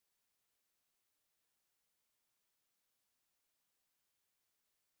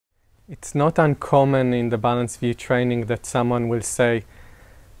It's not uncommon in the Balanced View training that someone will say,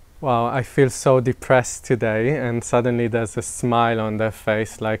 wow, I feel so depressed today, and suddenly there's a smile on their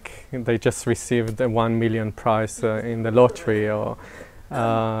face like they just received a 1 million prize in the lottery, or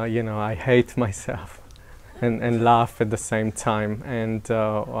you know, I hate myself, and laugh at the same time, and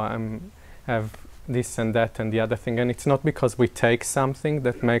or have this and that and the other thing. And it's not because we take something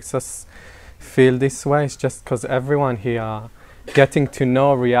that makes us feel this way, it's just because everyone here getting to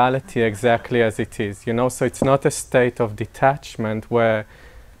know reality exactly as it is, you know. So it's not a state of detachment where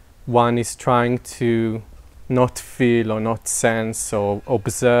one is trying to not feel or not sense or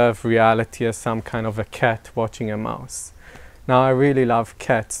observe reality as some kind of a cat watching a mouse. Now, I really love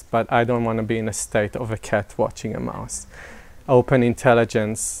cats, but I don't want to be in a state of a cat watching a mouse. Open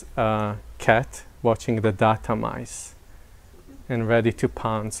intelligence cat watching the data mice and ready to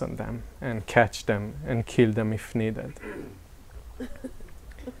pounce on them and catch them and kill them if needed.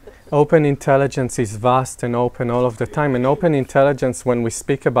 Open intelligence is vast and open all of the time. And open intelligence, when we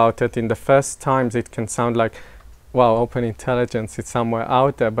speak about it in the first times, it can sound like, wow, open intelligence, it's somewhere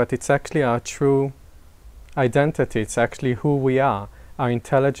out there. But it's actually our true identity. It's actually who we are. Our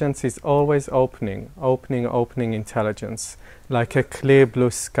intelligence is always opening, opening intelligence, like a clear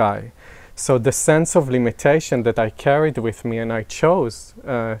blue sky. So the sense of limitation that I carried with me and I chose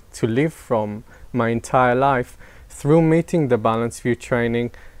to live from my entire life, through meeting the Balanced View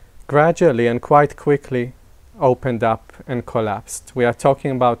training, gradually and quite quickly opened up and collapsed. We are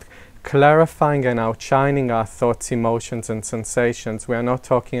talking about clarifying and outshining our thoughts, emotions, and sensations. We are not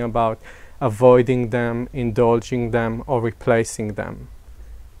talking about avoiding them, indulging them, or replacing them.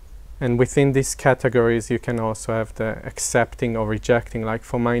 And within these categories, you can also have the accepting or rejecting. Like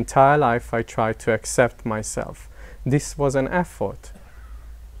for my entire life, I tried to accept myself. This was an effort.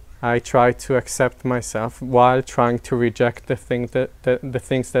 I tried to accept myself while trying to reject the things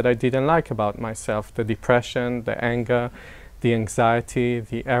that I didn't like about myself. The depression, the anger, the anxiety,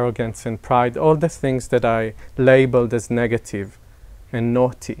 the arrogance and pride, all the things that I labeled as negative and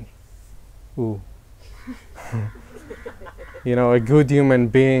naughty. Ooh. You know, a good human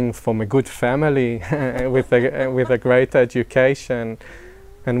being from a good family with a great education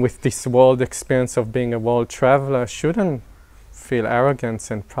and with this world experience of being a world traveler shouldn't feel arrogance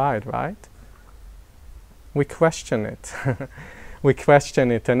and pride, right? We question it. We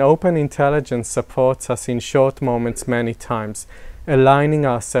question it, and open intelligence supports us in short moments many times, aligning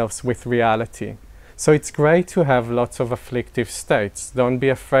ourselves with reality. So it's great to have lots of afflictive states. Don't be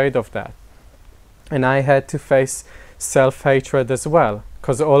afraid of that. And I had to face self-hatred as well,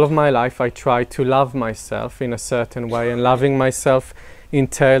 because all of my life I tried to love myself in a certain way, and loving myself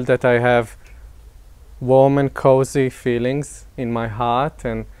entailed that I have warm and cozy feelings in my heart,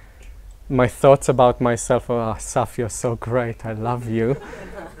 and my thoughts about myself are, oh, Asaf, you're so great, I love you,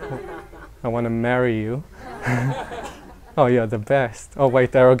 I want to marry you. Oh, you're the best. Oh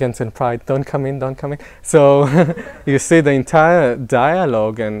wait, arrogance and pride, don't come in, don't come in. So you see, the entire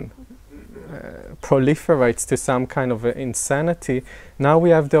dialogue and proliferates to some kind of insanity. Now we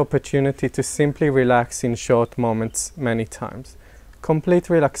have the opportunity to simply relax in short moments many times. Complete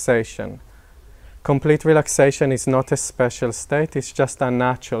relaxation. Complete relaxation is not a special state, it's just a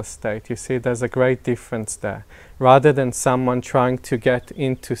natural state. You see, there's a great difference there. Rather than someone trying to get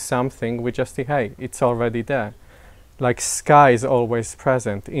into something, we just say, hey, it's already there. Like sky is always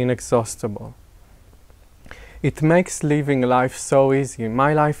present, inexhaustible. It makes living life so easy.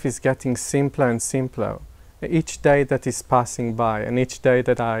 My life is getting simpler and simpler. Each day that is passing by, and each day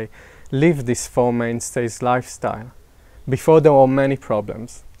that I live this Four Mainstays lifestyle. Before there were many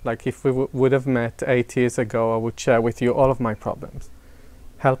problems. Like if we would have met 8 years ago, I would share with you all of my problems.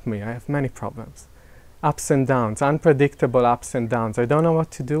 Help me, I have many problems. Ups and downs, unpredictable ups and downs. I don't know what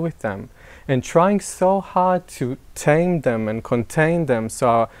to do with them. And trying so hard to tame them and contain them.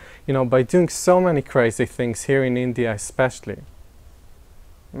 So, you know, by doing so many crazy things here in India especially.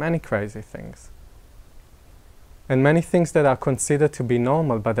 Many crazy things. And many things that are considered to be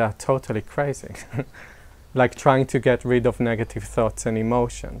normal, but they are totally crazy. Like trying to get rid of negative thoughts and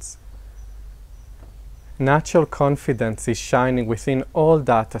emotions. Natural confidence is shining within all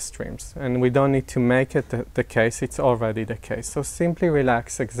data streams, and we don't need to make it the case, it's already the case. So simply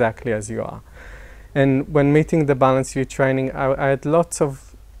relax exactly as you are. And when meeting the Balanced View training, I had lots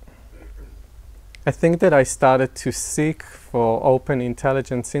of... I think that I started to seek for open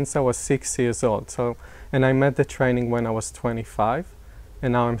intelligence since I was 6 years old. So, and I met the training when I was 25,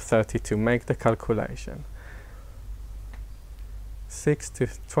 and now I'm 32. Make the calculation. 6 to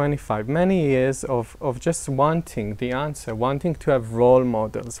 25, many years of just wanting the answer, wanting to have role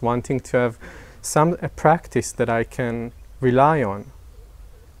models, wanting to have a practice that I can rely on.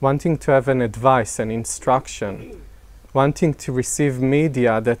 wanting to have an advice, an instruction, wanting to receive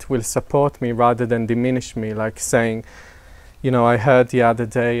media that will support me rather than diminish me, like saying, you know, I heard the other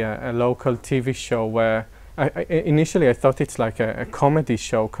day a local TV show where initially I thought it's like a comedy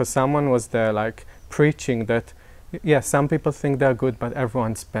show, because someone was there like preaching that, yeah, some people think they're good, but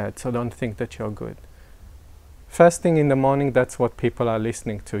everyone's bad, so don't think that you're good. First thing in the morning, that's what people are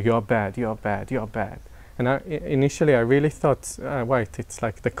listening to. You're bad, you're bad, you're bad. And initially I really thought, wait, it's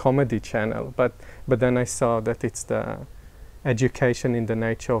like the comedy channel, but then I saw that it's the education in the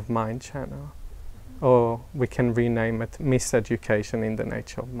nature of mind channel. Or we can rename it miseducation in the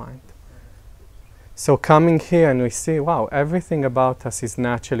nature of mind. So coming here and we see, wow, everything about us is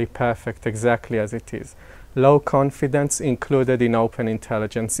naturally perfect exactly as it is. Low confidence included in open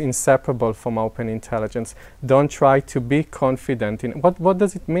intelligence, inseparable from open intelligence. Don't try to be confident in what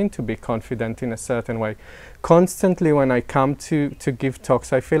does it mean to be confident in a certain way? Constantly when I come to give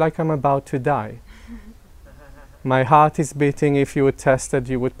talks, I feel like I'm about to die. My heart is beating. If you were tested,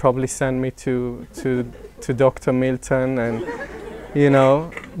 you would probably send me to Dr. Milton, and you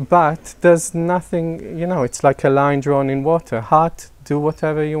know, but there's nothing, you know, it's like a line drawn in water. Heart, do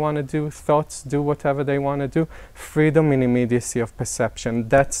whatever you want to do. Thoughts, do whatever they want to do. Freedom in immediacy of perception.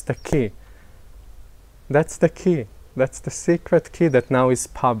 That's the key. That's the key. That's the secret key that now is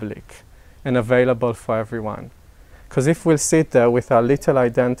public and available for everyone. Because if we'll sit there with our little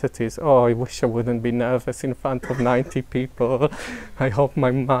identities, oh, I wish I wouldn't be nervous in front of 90 people. I hope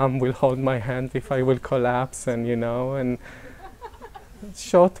my mom will hold my hand if I will collapse, and you know, and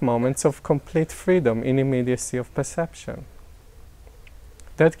short moments of complete freedom in immediacy of perception.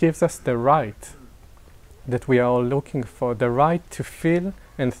 That gives us the right that we are all looking for, the right to feel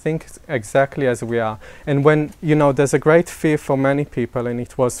and think exactly as we are. And when, you know, there's a great fear for many people, and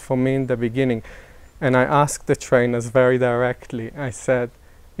it was for me in the beginning, and I asked the trainers very directly, I said,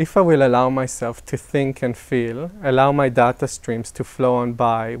 if I will allow myself to think and feel, allow my data streams to flow on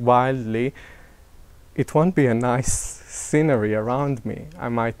by wildly, it won't be a nice scenery around me.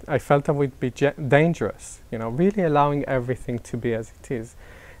 I felt I would be dangerous, you know, really allowing everything to be as it is.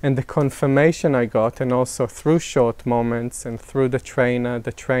 And the confirmation I got, and also through short moments and through the trainer,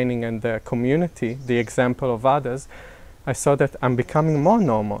 the training and the community, the example of others, I saw that I'm becoming more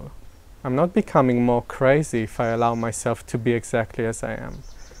normal. I'm not becoming more crazy if I allow myself to be exactly as I am.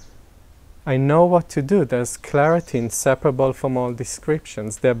 I know what to do. There's clarity inseparable from all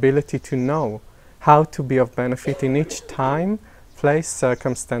descriptions, the ability to know how to be of benefit in each time, place,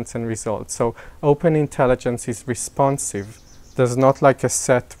 circumstance, and result. So open intelligence is responsive. There's not like a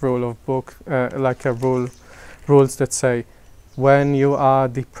set rule of book, like a rules that say, when you are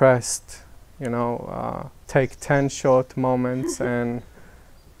depressed, you know, take 10 short moments and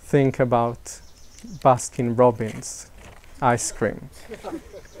think about Baskin Robbins ice cream.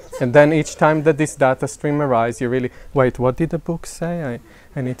 And then each time that this data stream arises, you really, wait, what did the book say?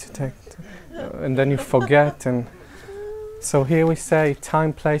 I need to take, and then you forget. And so here we say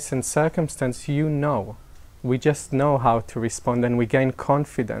time, place, and circumstance, you know. We just know how to respond, and we gain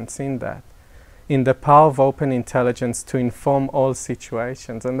confidence in that, in the power of open intelligence to inform all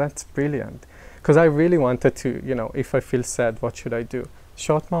situations. And that's brilliant. Because I really wanted to, you know, if I feel sad, what should I do?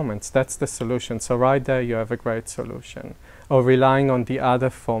 Short moments, that's the solution. So right there you have a great solution. Or relying on the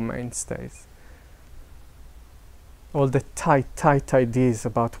other four mainstays. All the tight ideas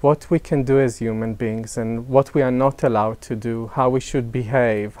about what we can do as human beings and what we are not allowed to do, how we should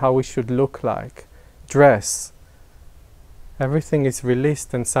behave, how we should look like, dress. Everything is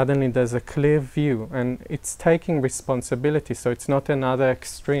released, and suddenly there's a clear view, and it's taking responsibility, so it's not another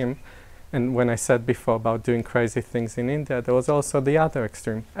extreme. And when I said before about doing crazy things in India, there was also the other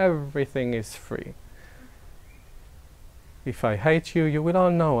extreme. Everything is free. If I hate you, you will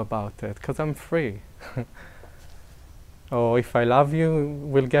all know about it, because I'm free. Or if I love you,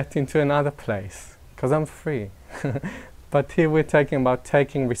 we'll get into another place, because I'm free. But here we're talking about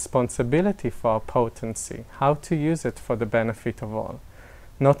taking responsibility for our potency, how to use it for the benefit of all.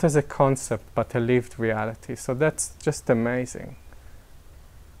 Not as a concept, but a lived reality. So that's just amazing.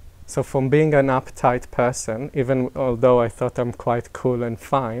 So from being an uptight person, even although I thought I'm quite cool and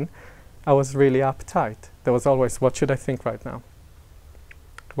fine, I was really uptight. There was always, what should I think right now?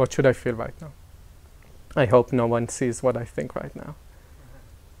 What should I feel right now? I hope no one sees what I think right now.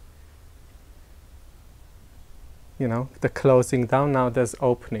 You know, the closing down, now there's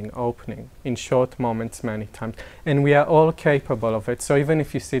opening in short moments many times. And we are all capable of it. So even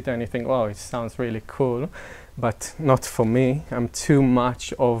if you sit there and you think, oh, it sounds really cool, but not for me, I'm too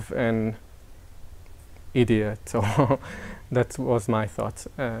much of an idiot, or that was my thought.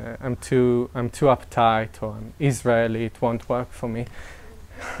 I'm too uptight, or I'm Israeli, it won't work for me.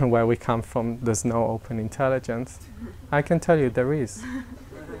 where we come from, there's no open intelligence. I can tell you there is.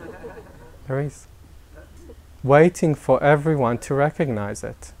 There is. Waiting for everyone to recognize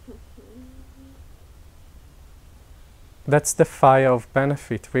it. That's the fire of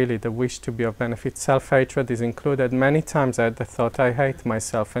benefit, really, the wish to be of benefit. Self-hatred is included. Many times I had the thought, I hate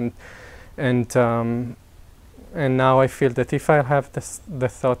myself, and now I feel that if I have the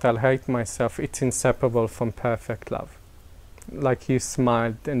thought I'll hate myself, it's inseparable from perfect love. Like you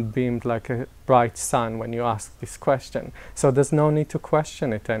smiled and beamed like a bright sun when you asked this question. So there's no need to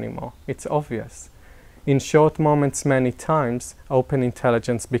question it anymore. It's obvious. In short moments, many times, open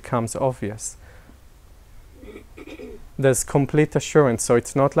intelligence becomes obvious. There's complete assurance, so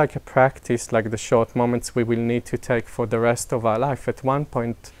it's not like a practice like the short moments we will need to take for the rest of our life. At one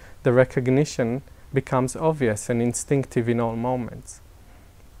point, the recognition becomes obvious and instinctive in all moments.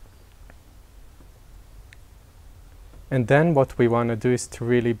 And then what we want to do is to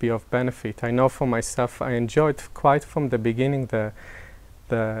really be of benefit. I know for myself, I enjoyed quite from the beginning the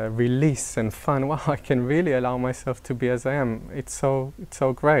release and fun. Wow, I can really allow myself to be as I am. It's so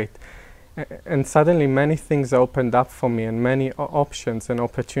great. And suddenly many things opened up for me, and many options and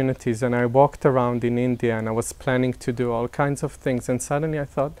opportunities, and I walked around in India and I was planning to do all kinds of things, and suddenly I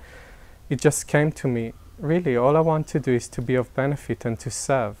thought, it just came to me, really all I want to do is to be of benefit and to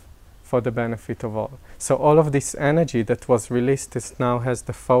serve for the benefit of all. So all of this energy that was released now has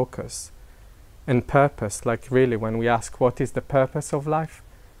the focus and purpose. Like really, when we ask what is the purpose of life,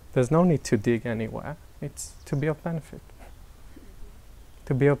 there's no need to dig anywhere. It's to be of benefit.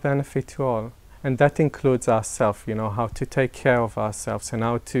 To be of benefit to all. And that includes ourselves, you know, how to take care of ourselves and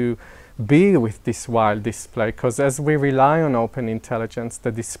how to be with this wild display. Because as we rely on open intelligence,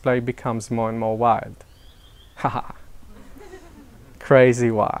 the display becomes more and more wild. Haha.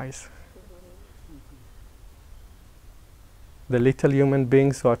 Crazy wise. The little human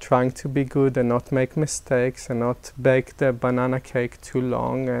beings who are trying to be good and not make mistakes and not bake the banana cake too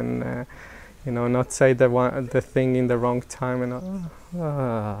long and you know, not say the thing in the wrong time and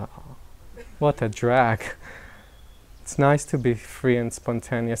what a drag. It's nice to be free and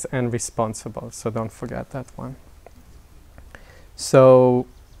spontaneous and responsible, so don't forget that one. So,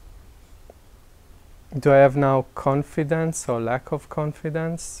 do I have now confidence or lack of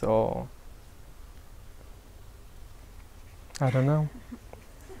confidence, or I don't know.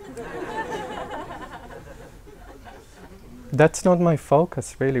 That's not my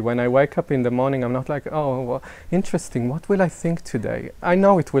focus, really. When I wake up in the morning, I'm not like, oh, well, interesting, what will I think today? I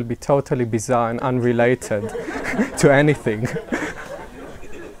know it will be totally bizarre and unrelated to anything.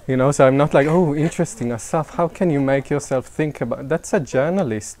 You know, so I'm not like, oh, interesting, Asaf, how can you make yourself think about... That's a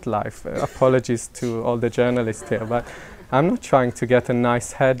journalist life. Apologies to all the journalists here, but I'm not trying to get a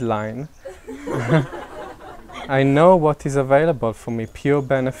nice headline. I know what is available for me, pure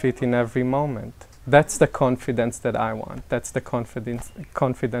benefit in every moment. That's the confidence that I want. That's the confidence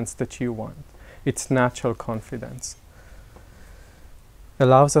that you want. It's natural confidence.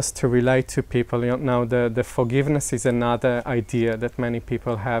 Allows us to relate to people. You know, now the forgiveness is another idea that many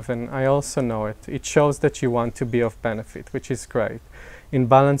people have, and I also know it. It shows that you want to be of benefit, which is great. In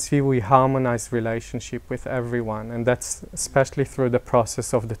Balance View, we harmonize relationship with everyone, and that's especially through the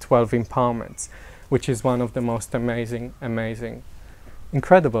process of the 12 empowerments, which is one of the most amazing,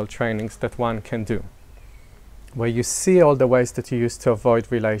 incredible trainings that one can do, where you see all the ways that you used to avoid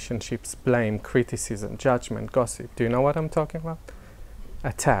relationships: blame, criticism, judgment, gossip. Do you know what I'm talking about?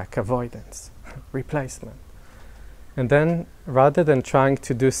 Attack, avoidance, replacement. And then, rather than trying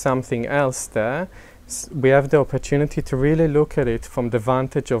to do something else there, we have the opportunity to really look at it from the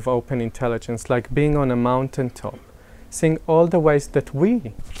vantage of open intelligence, like being on a mountaintop, seeing all the ways that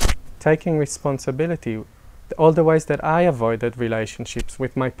we, taking responsibility, all the ways that I avoided relationships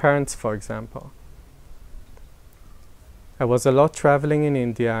with my parents, for example. I was a lot traveling in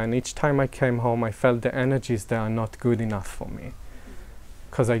India, and each time I came home, I felt the energies there are not good enough for me,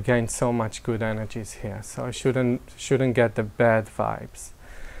 because I gained so much good energies here, so I shouldn't get the bad vibes.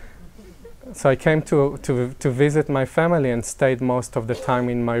 So I came to visit my family and stayed most of the time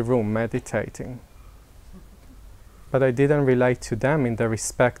in my room meditating. But I didn't relate to them in the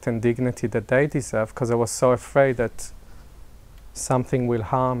respect and dignity that they deserve, because I was so afraid that something will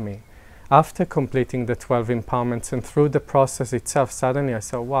harm me. After completing the 12 empowerments and through the process itself, suddenly I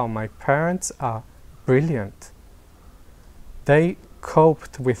saw, wow, my parents are brilliant. They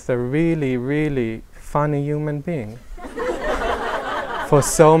coped with a really, really funny human being for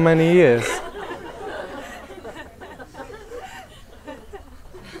so many years.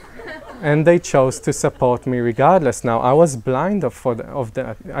 And they chose to support me regardless. Now, I was blind of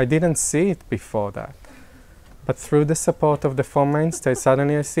that. I didn't see it before that. But through the support of the Four Mainstays,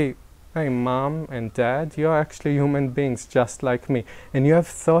 suddenly I see, hey, mom and dad, you're actually human beings just like me. And you have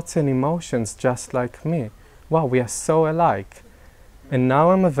thoughts and emotions just like me. Wow, we are so alike. And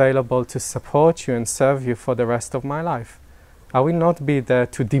now I'm available to support you and serve you for the rest of my life. I will not be there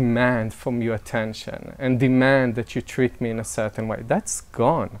to demand from you attention and demand that you treat me in a certain way. That's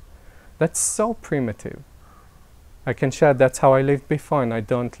gone. That's so primitive. I can share that's how I lived before, and I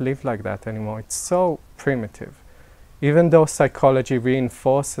don't live like that anymore. It's so primitive. Even though psychology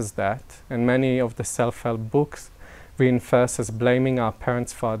reinforces that, and many of the self-help books reinforces blaming our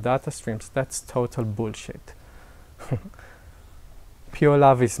parents for our data streams, that's total bullshit. Pure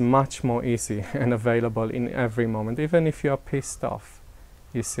love is much more easy and available in every moment, even if you are pissed off,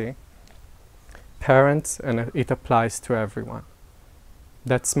 you see. Parents, and it applies to everyone.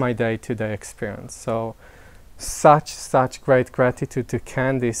 That's my day-to-day experience. So, such great gratitude to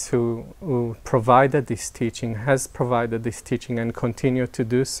Candice who provided this teaching, has provided this teaching and continue to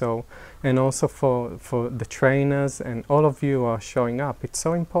do so, and also for the trainers and all of you who are showing up. It's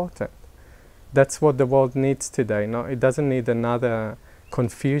so important. That's what the world needs today. No, it doesn't need another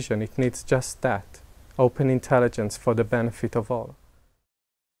confusion. It needs just that. Open intelligence for the benefit of all.